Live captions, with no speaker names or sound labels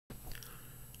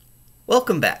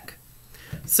Welcome back.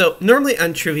 So, normally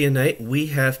on Trivia Night, we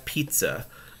have pizza.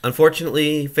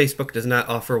 Unfortunately, Facebook does not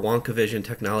offer WonkaVision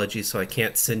technology, so I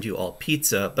can't send you all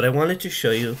pizza, but I wanted to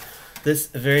show you this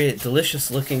very delicious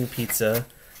looking pizza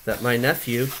that my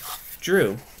nephew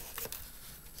drew.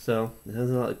 So,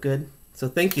 doesn't it look good? So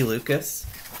thank you, Lucas.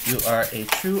 You are a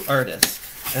true artist.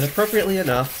 And appropriately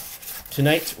enough,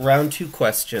 tonight's round 2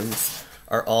 questions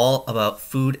are all about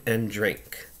food and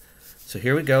drink. So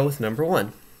here we go with number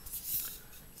 1.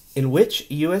 In which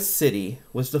U.S. city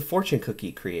was the fortune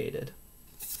cookie created?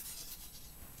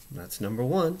 That's number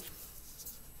 1.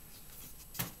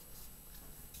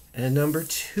 And number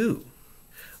 2.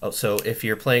 Oh, so if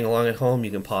you're playing along at home,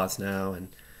 you can pause now and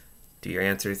do your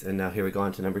answers. And now here we go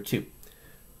on to number 2.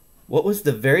 What was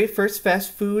the very first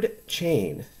fast food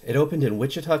chain? It opened in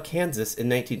Wichita, Kansas in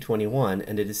 1921,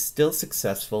 and it is still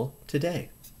successful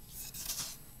today.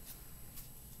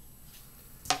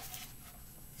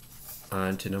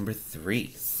 On to number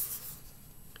 3.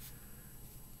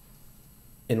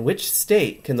 In which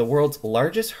state can the world's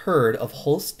largest herd of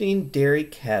Holstein dairy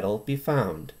cattle be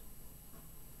found?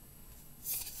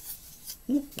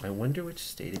 I wonder which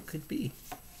state it could be.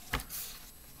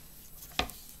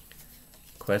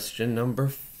 Question number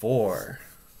 4.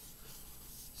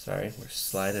 Sorry, we're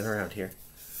sliding around here.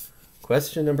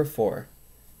 Question number 4.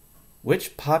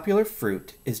 Which popular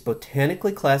fruit is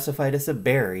botanically classified as a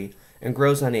berry and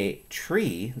grows on a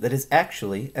tree that is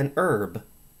actually an herb?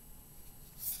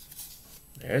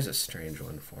 There's a strange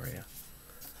one for you.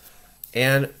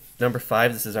 And number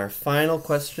 5, this is our final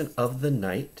question of the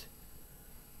night.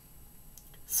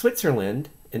 Switzerland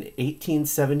in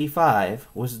 1875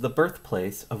 was the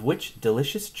birthplace of which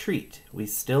delicious treat we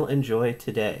still enjoy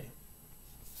today?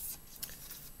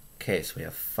 Okay, so we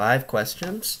have 5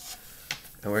 questions,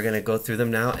 and we're going to go through them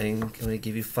now, and I'm going to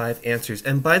give you 5 answers.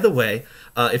 And by the way,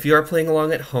 if you are playing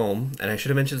along at home, and I should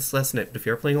have mentioned this last night, but if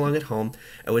you're playing along at home,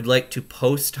 I would like to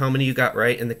post how many you got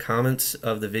right in the comments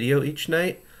of the video each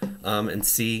night, and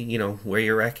see, where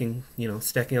you're ranking,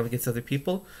 stacking up against other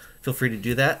people. Feel free to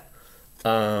do that.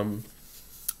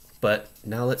 But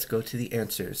now let's go to the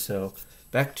answers. So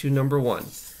back to number 1.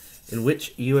 In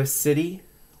which U.S. city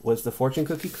was the fortune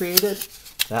cookie created?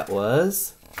 That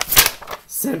was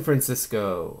San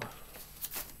Francisco.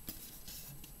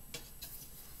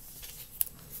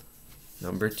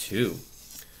 Number 2.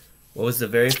 What was the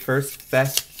very first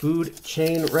fast food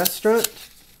chain restaurant?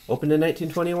 Opened in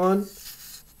 1921?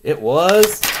 It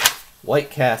was White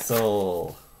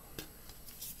Castle.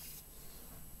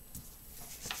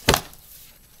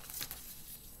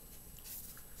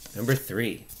 Number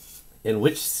 3. In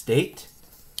which state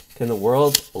can the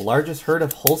world's largest herd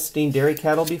of Holstein dairy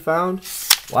cattle be found?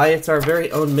 Why, it's our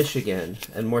very own Michigan,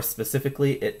 and more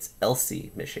specifically, it's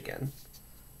Elsie, Michigan.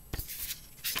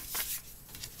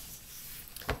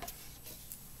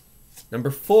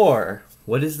 Number 4.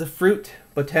 What is the fruit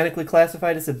botanically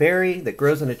classified as a berry that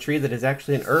grows on a tree that is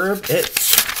actually an herb?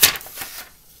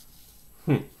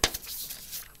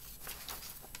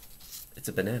 It's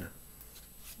a banana.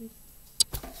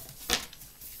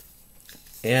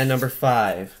 And number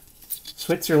 5.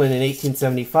 Switzerland in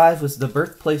 1875 was the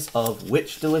birthplace of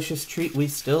which delicious treat we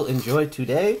still enjoy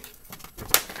today?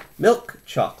 Milk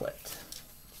chocolate.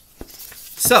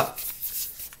 So,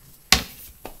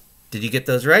 did you get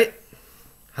those right?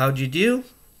 How'd you do?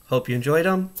 Hope you enjoyed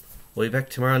them. We'll be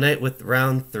back tomorrow night with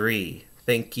round 3.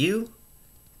 Thank you.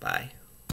 Bye.